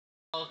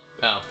Oh.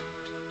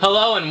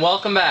 Hello and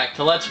welcome back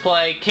to Let's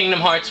Play Kingdom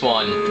Hearts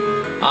 1.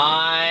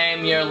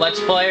 I'm your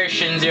Let's Player,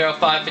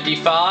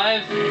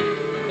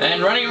 Shin0555,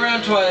 and running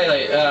around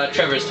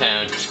Trevor's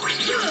Town.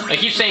 I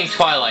keep saying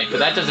Twilight, but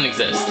that doesn't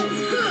exist.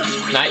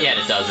 Not yet,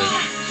 it doesn't.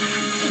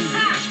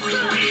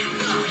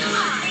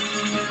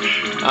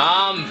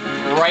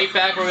 Right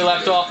back where we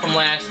left off from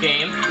last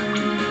game.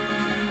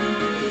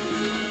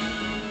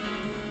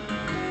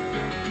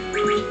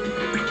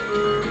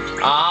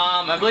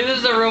 I believe this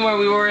is the room where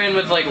we were in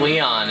with, like,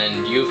 Leon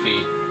and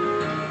Yuffie.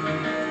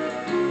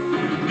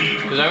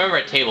 Because I remember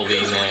a table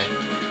being there.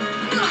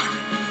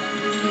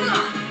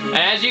 And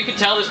as you can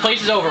tell, this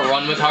place is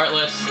overrun with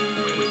Heartless.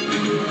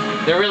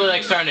 They're really,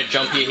 like, starting to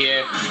jump you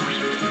here.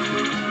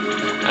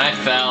 And I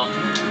fell.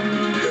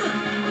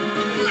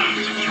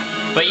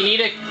 But you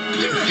need to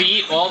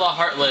beat all the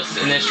Heartless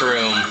in this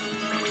room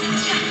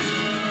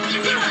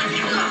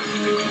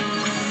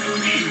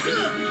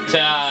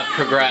to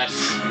progress.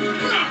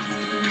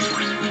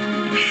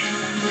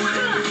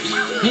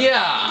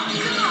 Yeah!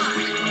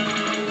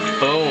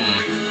 Boom.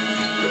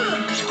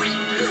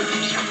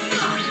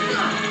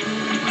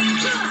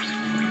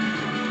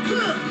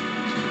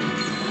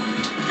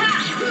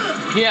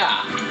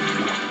 Yeah.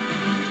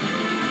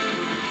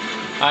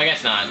 I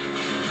guess not.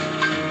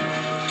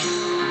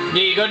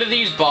 Yeah, you go to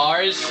these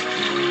bars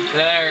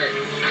that are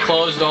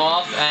closed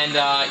off and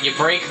you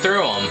break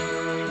through them.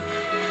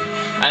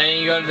 And then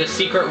you go to the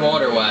secret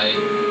waterway.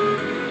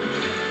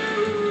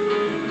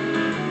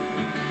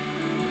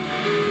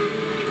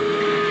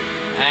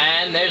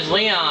 And there's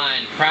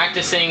Leon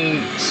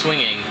practicing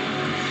swinging.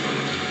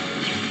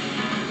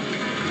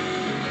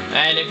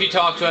 And if you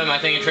talk to him, I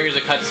think it triggers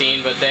a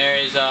cutscene, but there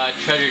is a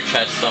treasure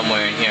chest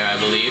somewhere in here, I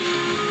believe.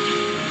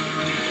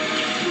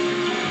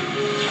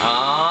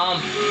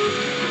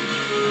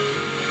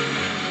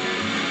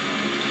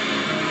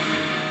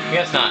 I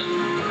guess not.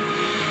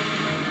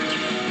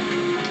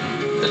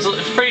 It's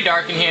pretty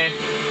dark in here.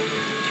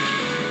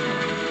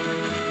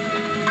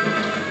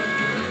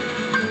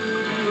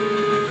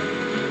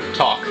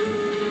 Talk.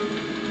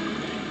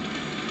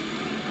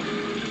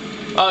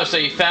 Oh, so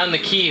you found the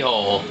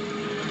keyhole.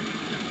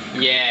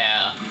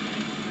 Yeah.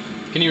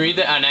 Can you read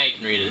that? Oh, now you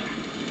can read it.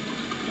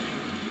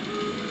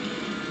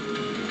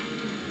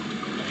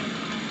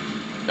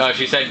 Oh,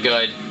 she said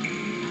good.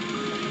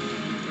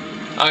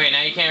 Okay,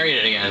 now you can't read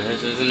it again.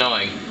 This is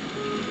annoying.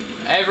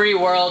 Every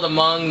world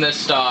among the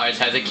stars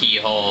has a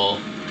keyhole,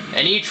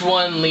 and each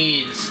one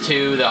leads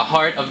to the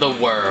heart of the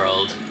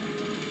world.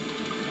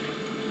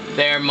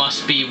 There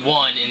must be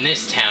one in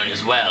this town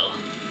as well.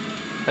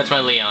 That's my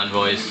Leon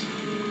voice.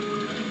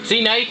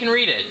 See, now you can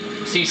read it.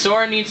 See,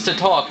 Sora needs to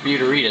talk for you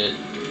to read it.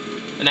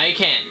 And now you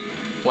can't.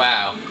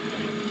 Wow.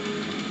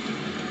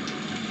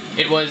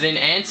 It was in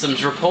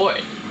Ansem's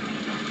report.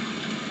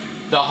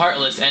 The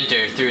Heartless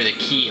enter through the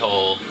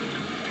keyhole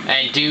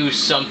and do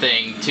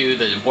something to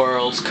the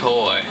world's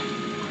core.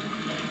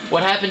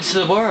 What happens to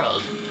the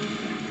world?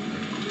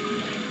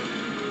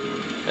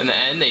 In the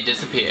end, they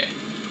disappear.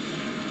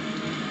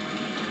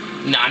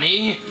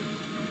 Nani?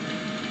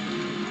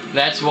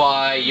 That's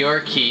why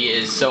your key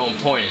is so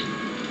important.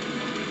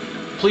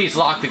 Please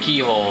lock the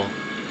keyhole.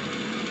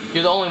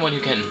 You're the only one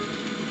who can...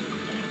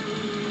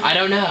 I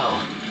don't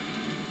know.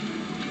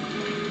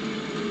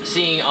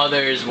 Seeing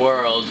others'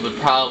 worlds would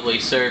probably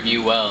serve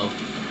you well.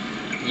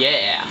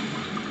 Yeah.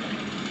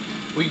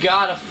 We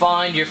gotta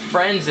find your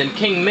friends and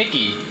King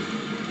Mickey.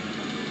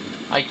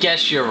 I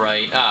guess you're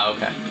right. Ah,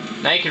 okay.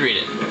 Now you can read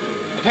it.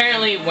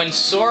 Apparently, when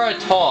Sora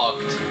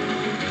talked,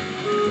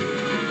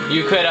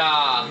 you could,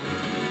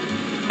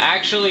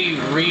 actually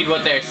read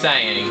what they're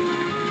saying.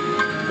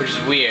 Which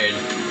is weird.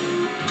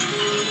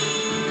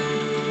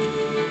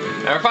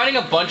 And we're finding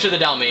a bunch of the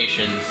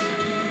Dalmatians.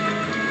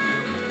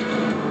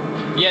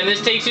 Yeah, and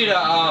this takes you to,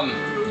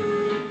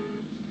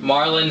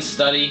 Marlin's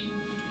study.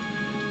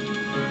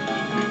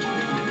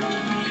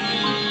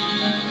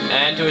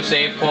 And to a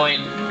save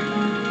point.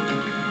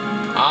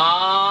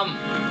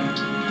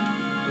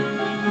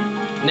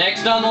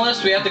 Next on the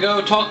list, we have to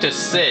go talk to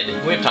Sid.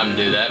 We have time to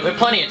do that. We have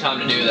plenty of time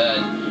to do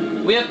that.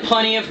 We have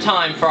plenty of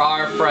time for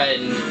our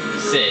friend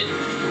Sid.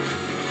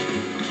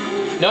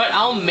 You know what?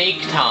 I'll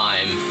make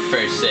time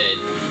for Sid.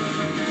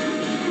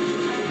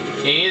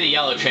 You need the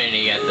yellow train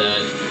to get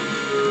that.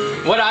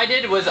 What I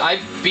did was I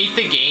beat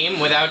the game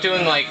without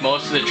doing, like,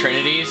 most of the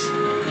Trinities.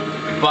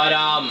 But,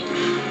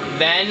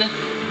 then...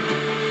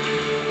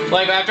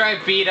 like, after I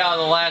beat the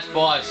last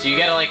boss, you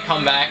gotta, like,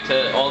 come back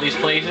to all these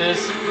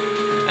places.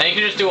 And you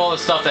can just do all the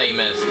stuff that you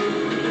missed.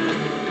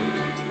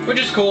 Which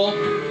is cool.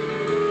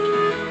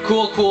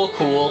 Cool, cool,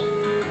 cool.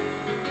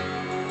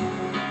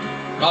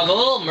 Oh, the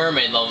Little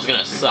Mermaid level's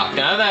gonna suck.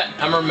 Now that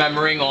I'm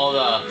remembering all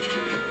the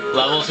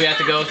levels we have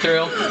to go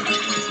through.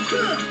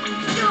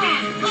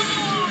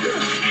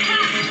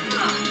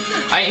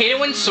 I hate it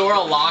when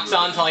Sora locks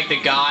onto, like, the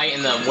guy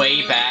in the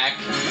way back.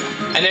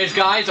 And there's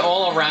guys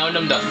all around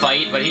him to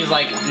fight, but he's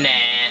like,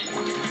 nah.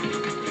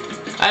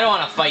 I don't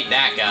want to fight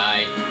that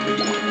guy.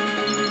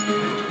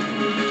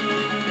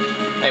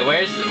 Hey,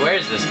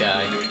 where's this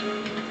guy?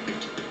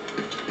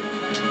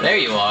 There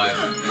you are.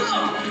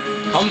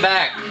 Come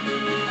back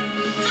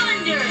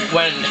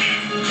when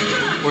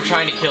we're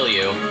trying to kill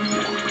you.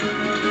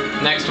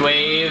 Next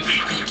wave.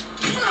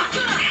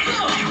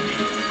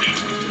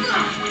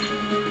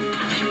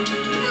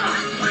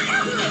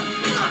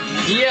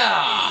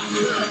 Yeah!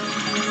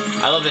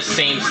 I love the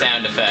same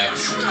sound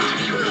effects.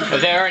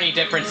 If there are any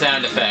different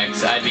sound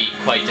effects, I'd be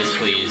quite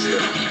displeased.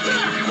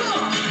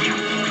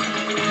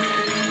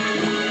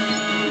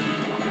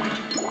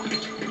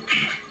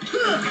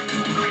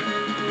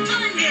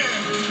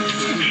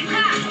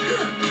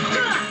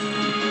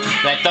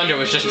 That thunder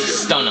was just to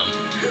stun him.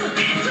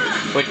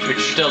 Which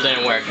still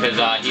didn't work, because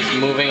he's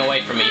moving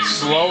away from me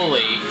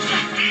slowly.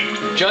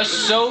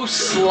 Just so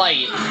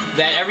slight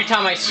that every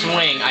time I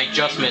swing, I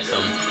just miss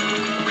him.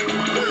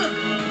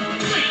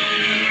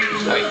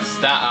 Alright,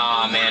 stop.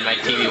 Aw, man, my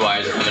TV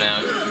wires are coming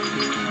out.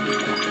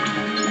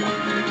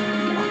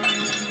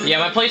 Yeah,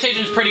 my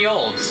PlayStation's pretty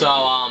old, so,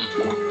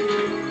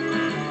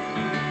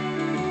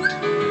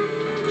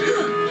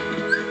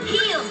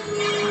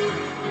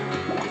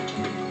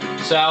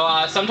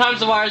 sometimes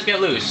the wires get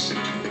loose.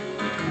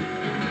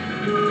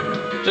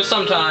 Just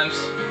sometimes.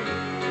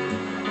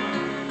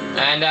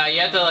 And, you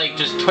have to, like,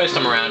 just twist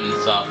them around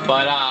and stuff.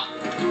 But,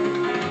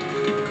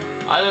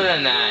 other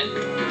than that,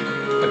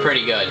 they're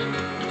pretty good.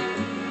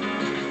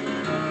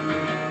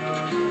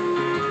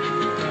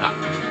 Ah,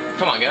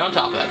 come on, get on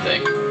top of that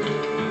thing.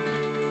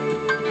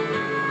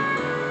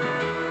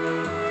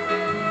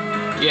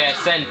 Yeah,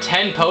 send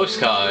 10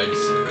 postcards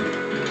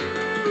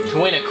to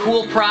win a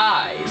cool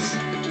prize.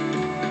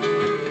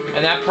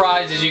 And that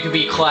prize is you could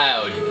be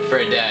Cloud for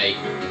a day.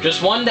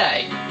 Just one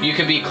day, you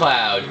could be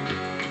Cloud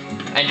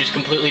and just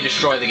completely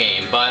destroy the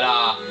game. But,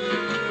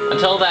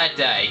 until that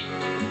day,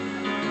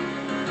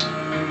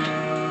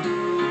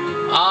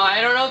 I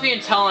don't know if you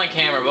can tell on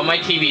camera, but my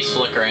TV's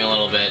flickering a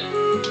little bit.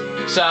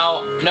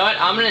 So, you know what?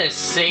 I'm gonna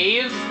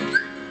save.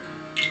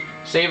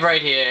 Save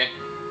right here.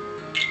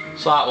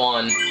 Slot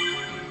 1.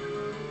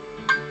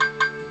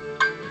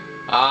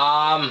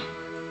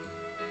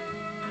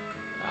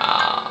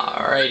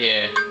 Right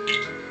here.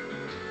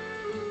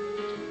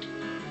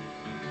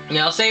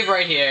 Yeah, I'll save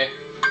right here.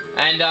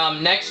 And,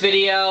 next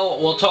video,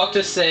 we'll talk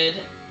to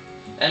Sid.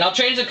 And I'll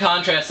change the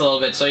contrast a little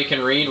bit so you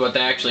can read what they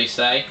actually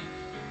say.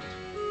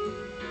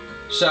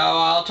 So,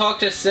 I'll talk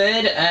to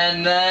Sid,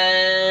 and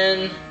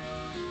then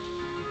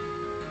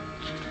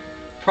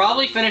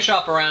probably finish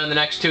up around the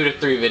next 2 to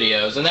 3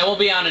 videos, and then we'll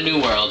be on a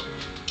new world.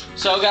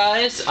 So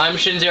guys, I'm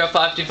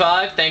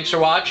Shin0555, thanks for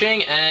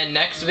watching, and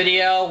next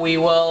video we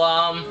will,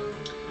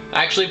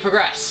 actually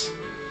progress.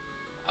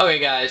 Okay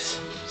guys,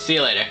 see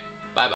you later.